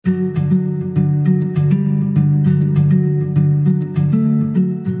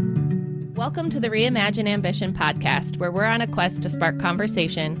the Reimagine Ambition podcast, where we're on a quest to spark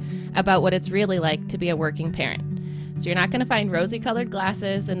conversation about what it's really like to be a working parent. So you're not going to find rosy-colored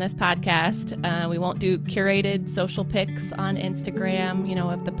glasses in this podcast. We won't do curated social pics on Instagram,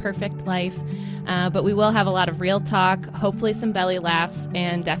 of the perfect life. But we will have a lot of real talk, hopefully some belly laughs,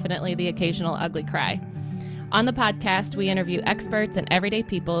 and definitely the occasional ugly cry. On the podcast, we interview experts and everyday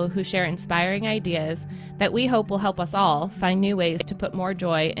people who share inspiring ideas that we hope will help us all find new ways to put more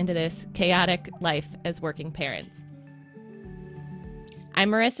joy into this chaotic life as working parents. I'm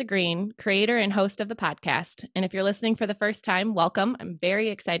Marissa Green, creator and host of the podcast. And if you're listening for the first time, welcome. I'm very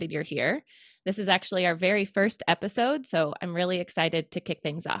excited you're here. This is actually our very first episode, so I'm really excited to kick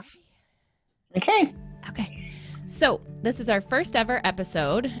things off. Okay. So this is our first ever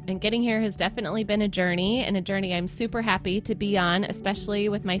episode, and getting here has definitely been a journey I'm super happy to be on, especially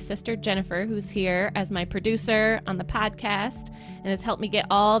with my sister Jennifer, who's here as my producer on the podcast and has helped me get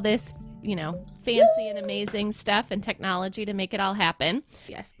all this, fancy and amazing stuff and technology to make it all happen.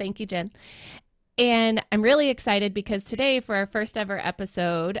 Yes, thank you, Jen. And I'm really excited because today, for our first ever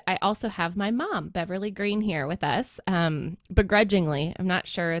episode, I also have my mom, Beverly Green, here with us. Begrudgingly, I'm not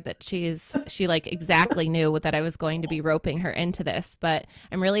sure that she exactly knew that I was going to be roping her into this, but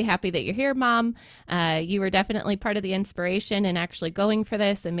I'm really happy that you're here, Mom. You were definitely part of the inspiration in actually going for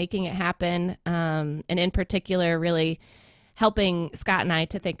this and making it happen. And in particular, really helping Scott and I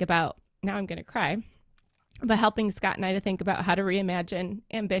to think about, now I'm going to cry, but helping Scott and I to think about how to reimagine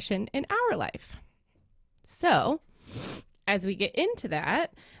ambition in our life. So, as we get into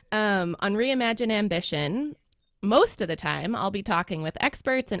that, on Reimagine Ambition, most of the time I'll be talking with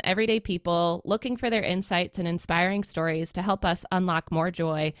experts and everyday people looking for their insights and inspiring stories to help us unlock more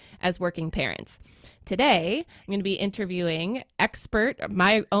joy as working parents. Today, I'm going to be interviewing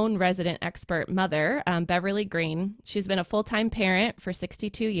my own resident expert mother, Beverly Green. She's been a full-time parent for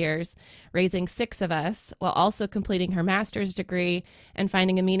 62 years, raising 6 of us while also completing her master's degree and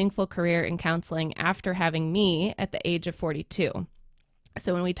finding a meaningful career in counseling after having me at the age of 42.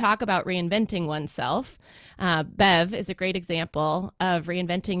 So when we talk about reinventing oneself, Bev is a great example of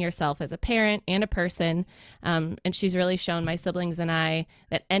reinventing yourself as a parent and a person. And she's really shown my siblings and I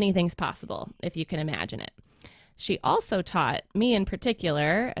that anything's possible if you can imagine it. She also taught me in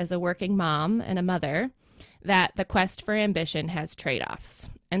particular, as a working mom and a mother, that the quest for ambition has trade-offs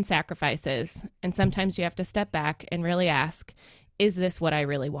and sacrifices. And sometimes you have to step back and really ask, is this what I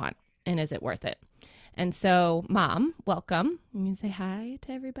really want? And is it worth it? And so, Mom, welcome. You can say hi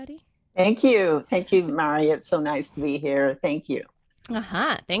to everybody. Thank you. Thank you, Mari. It's so nice to be here. Thank you.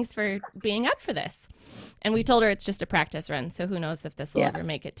 Thanks for being up for this. And we told her it's just a practice run, so who knows if this will ever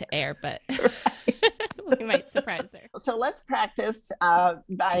make it to air, but we might surprise her. So let's practice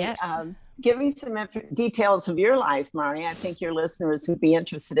by giving some details of your life, Mari. I think your listeners would be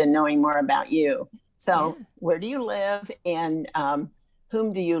interested in knowing more about you. So where do you live, and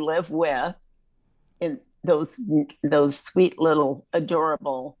whom do you live with? In those sweet little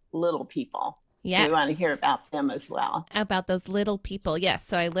adorable little people. Yes. We want to hear about them as well. About those little people. Yes.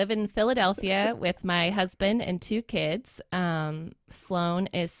 So I live in Philadelphia with my husband and 2 kids. Sloan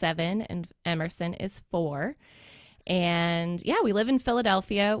is 7 and Emerson is 4. And we live in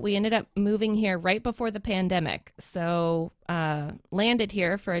Philadelphia. We ended up moving here right before the pandemic. So landed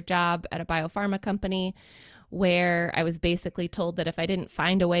here for a job at a biopharma company, where I was basically told that if I didn't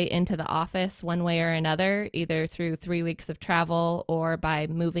find a way into the office one way or another, either through 3 weeks of travel or by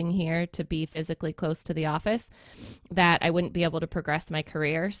moving here to be physically close to the office, that I wouldn't be able to progress my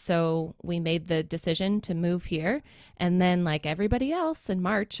career. So we made the decision to move here. And then, like everybody else, in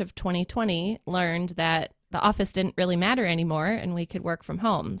March of 2020, learned that the office didn't really matter anymore and we could work from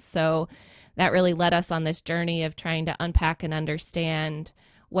home. So that really led us on this journey of trying to unpack and understand,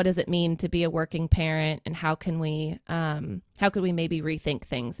 what does it mean to be a working parent, and how could we maybe rethink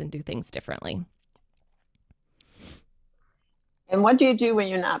things and do things differently? And what do you do when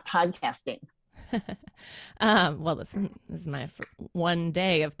you're not podcasting? Well, this is my one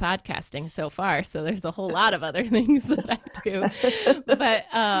day of podcasting so far, so there's a whole lot of other things that I do. But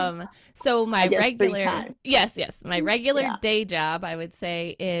so my regular, my regular day job, I would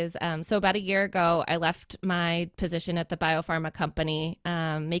say, is so about a year ago, I left my position at the biopharma company,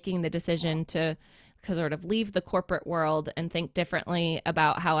 making the decision to sort of leave the corporate world and think differently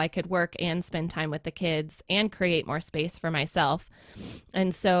about how I could work and spend time with the kids and create more space for myself.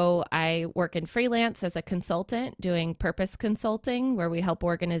 And so I work in freelance as a consultant doing purpose consulting, where we help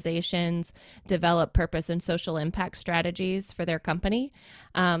organizations develop purpose and social impact strategies for their company.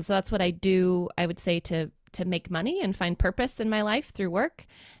 So that's what I do, I would say, to make money and find purpose in my life through work.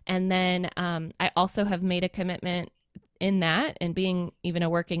 And then I also have made a commitment in that and being even a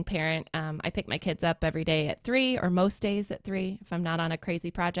working parent, I pick my kids up every day at 3 or most days at 3 if I'm not on a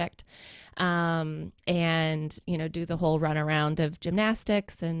crazy project. And, do the whole run around of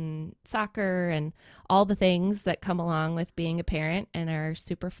gymnastics and soccer and all the things that come along with being a parent and are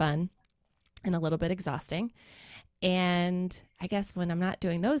super fun and a little bit exhausting. And I guess when I'm not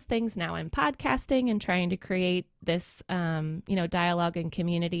doing those things, now I'm podcasting and trying to create this, dialogue and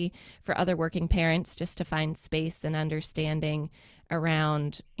community for other working parents, just to find space and understanding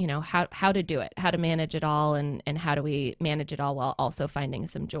around, how to do it, how to manage it all, and how do we manage it all while also finding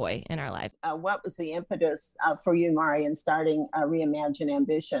some joy in our life. What was the impetus for you, Mari, in starting Reimagine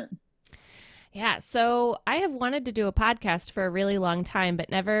Ambition? Yeah, so I have wanted to do a podcast for a really long time, but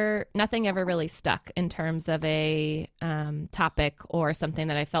nothing ever really stuck in terms of a topic or something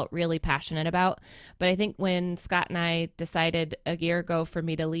that I felt really passionate about. But I think when Scott and I decided a year ago for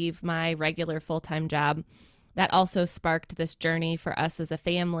me to leave my regular full-time job, that also sparked this journey for us as a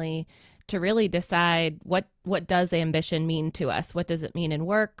family to really decide what does ambition mean to us? What does it mean in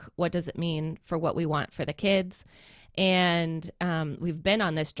work? What does it mean for what we want for the kids? And we've been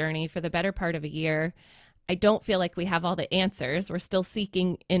on this journey for the better part of a year. I don't feel like we have all the answers. We're still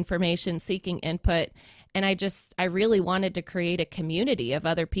seeking information, seeking input. And I really wanted to create a community of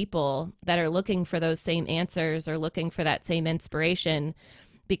other people that are looking for those same answers or looking for that same inspiration.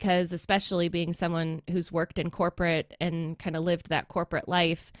 Because especially being someone who's worked in corporate and kind of lived that corporate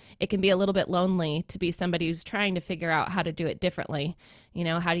life, it can be a little bit lonely to be somebody who's trying to figure out how to do it differently.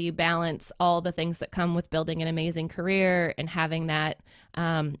 How do you balance all the things that come with building an amazing career and having that,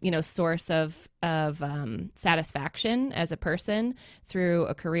 source of satisfaction as a person through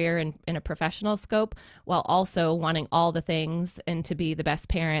a career in a professional scope, while also wanting all the things and to be the best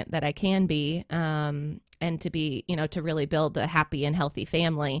parent that I can be. And to be, to really build a happy and healthy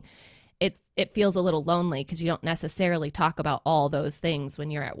family, it feels a little lonely because you don't necessarily talk about all those things when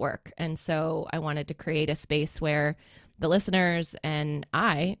you're at work. And so I wanted to create a space where the listeners and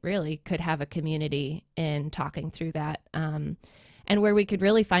I really could have a community in talking through that, and where we could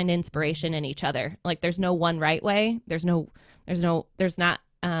really find inspiration in each other. Like there's no one right way. There's not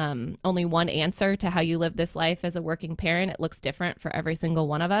only one answer to how you live this life as a working parent. It looks different for every single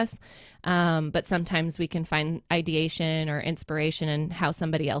one of us. But sometimes we can find ideation or inspiration in how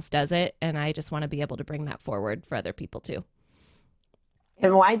somebody else does it. And I just want to be able to bring that forward for other people too.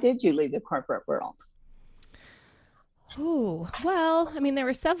 And why did you leave the corporate world? Oh, well, there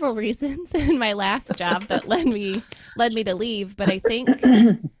were several reasons in my last job that led me to leave. But I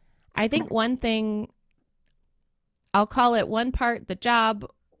think one thing, I'll call it one part the job,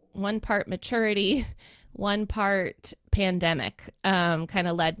 one part maturity, one part pandemic, kind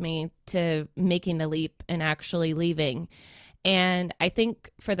of led me to making the leap and actually leaving. And I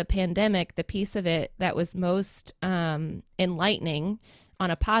think for the pandemic, the piece of it that was most enlightening on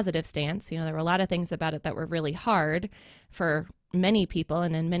a positive stance, there were a lot of things about it that were really hard for many people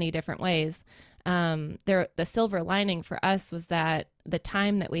and in many different ways. The silver lining for us was that the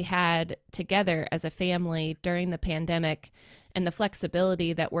time that we had together as a family during the pandemic and the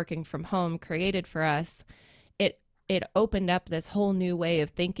flexibility that working from home created for us, it opened up this whole new way of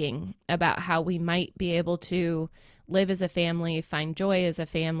thinking about how we might be able to live as a family, find joy as a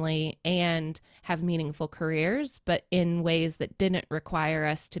family, and have meaningful careers, but in ways that didn't require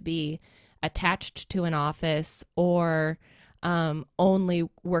us to be attached to an office or only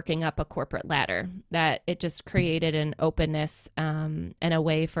working up a corporate ladder. That it just created an openness and a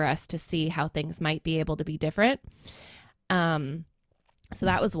way for us to see how things might be able to be different. So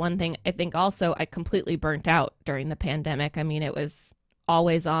that was one thing. I think also I completely burnt out during the pandemic. It was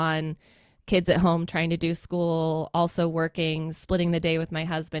always on, kids at home trying to do school, also working, splitting the day with my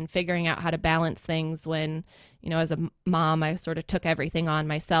husband, figuring out how to balance things when, as a mom, I sort of took everything on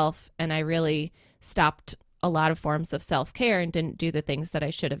myself and I really stopped a lot of forms of self-care and didn't do the things that I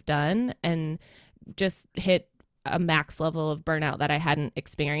should have done and just hit a max level of burnout that I hadn't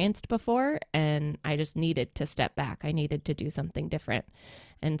experienced before. And I just needed to step back. I needed to do something different.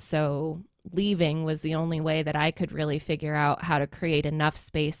 And so leaving was the only way that I could really figure out how to create enough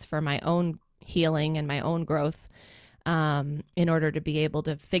space for my own healing and my own growth, in order to be able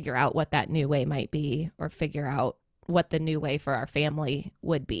to figure out what that new way might be or figure out what the new way for our family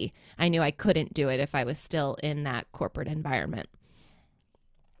would be. I knew I couldn't do it if I was still in that corporate environment.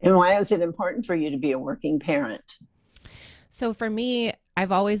 And why is it important for you to be a working parent? So for me,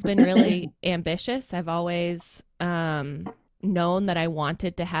 I've always been really ambitious. I've always known that I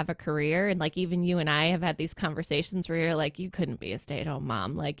wanted to have a career, and like even you and I have had these conversations where you're like, you couldn't be a stay-at-home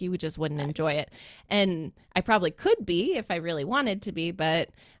mom, like you just wouldn't enjoy it. And I probably could be if I really wanted to be, but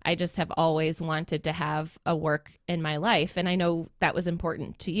I just have always wanted to have a work in my life. And I know that was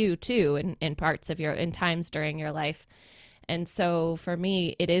important to you too, in parts of in times during your life. And so for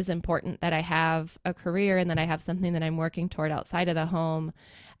me, it is important that I have a career and that I have something that I'm working toward outside of the home.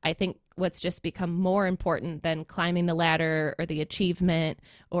 I think what's just become more important than climbing the ladder or the achievement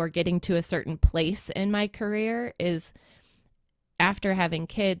or getting to a certain place in my career is, after having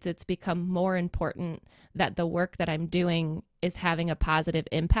kids, it's become more important that the work that I'm doing is having a positive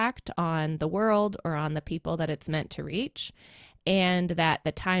impact on the world or on the people that it's meant to reach. And that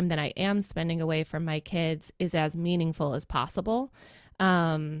the time that I am spending away from my kids is as meaningful as possible.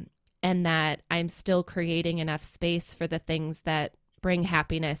 And that I'm still creating enough space for the things that bring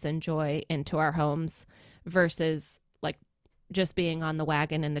happiness and joy into our homes versus like just being on the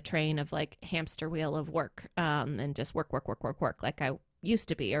wagon and the train of like hamster wheel of work, and just work like I used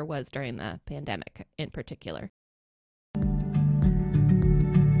to be or was during the pandemic in particular.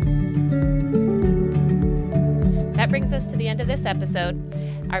 That brings us to the end of this episode,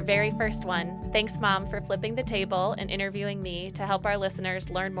 our very first one. Thanks, Mom, for flipping the table and interviewing me to help our listeners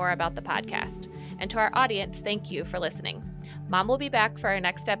learn more about the podcast. And to our audience, thank you for listening. Mom will be back for our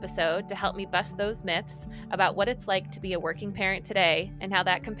next episode to help me bust those myths about what it's like to be a working parent today and how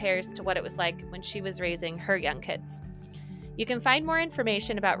that compares to what it was like when she was raising her young kids. You can find more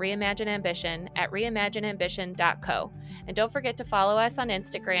information about Reimagine Ambition at reimagineambition.co. And don't forget to follow us on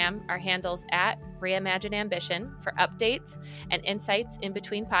Instagram. Our handle's at Reimagine Ambition for updates and insights in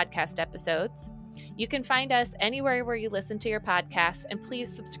between podcast episodes. You can find us anywhere where you listen to your podcasts, and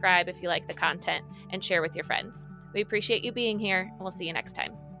please subscribe if you like the content and share with your friends. We appreciate you being here, and we'll see you next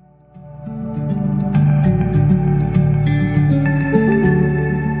time.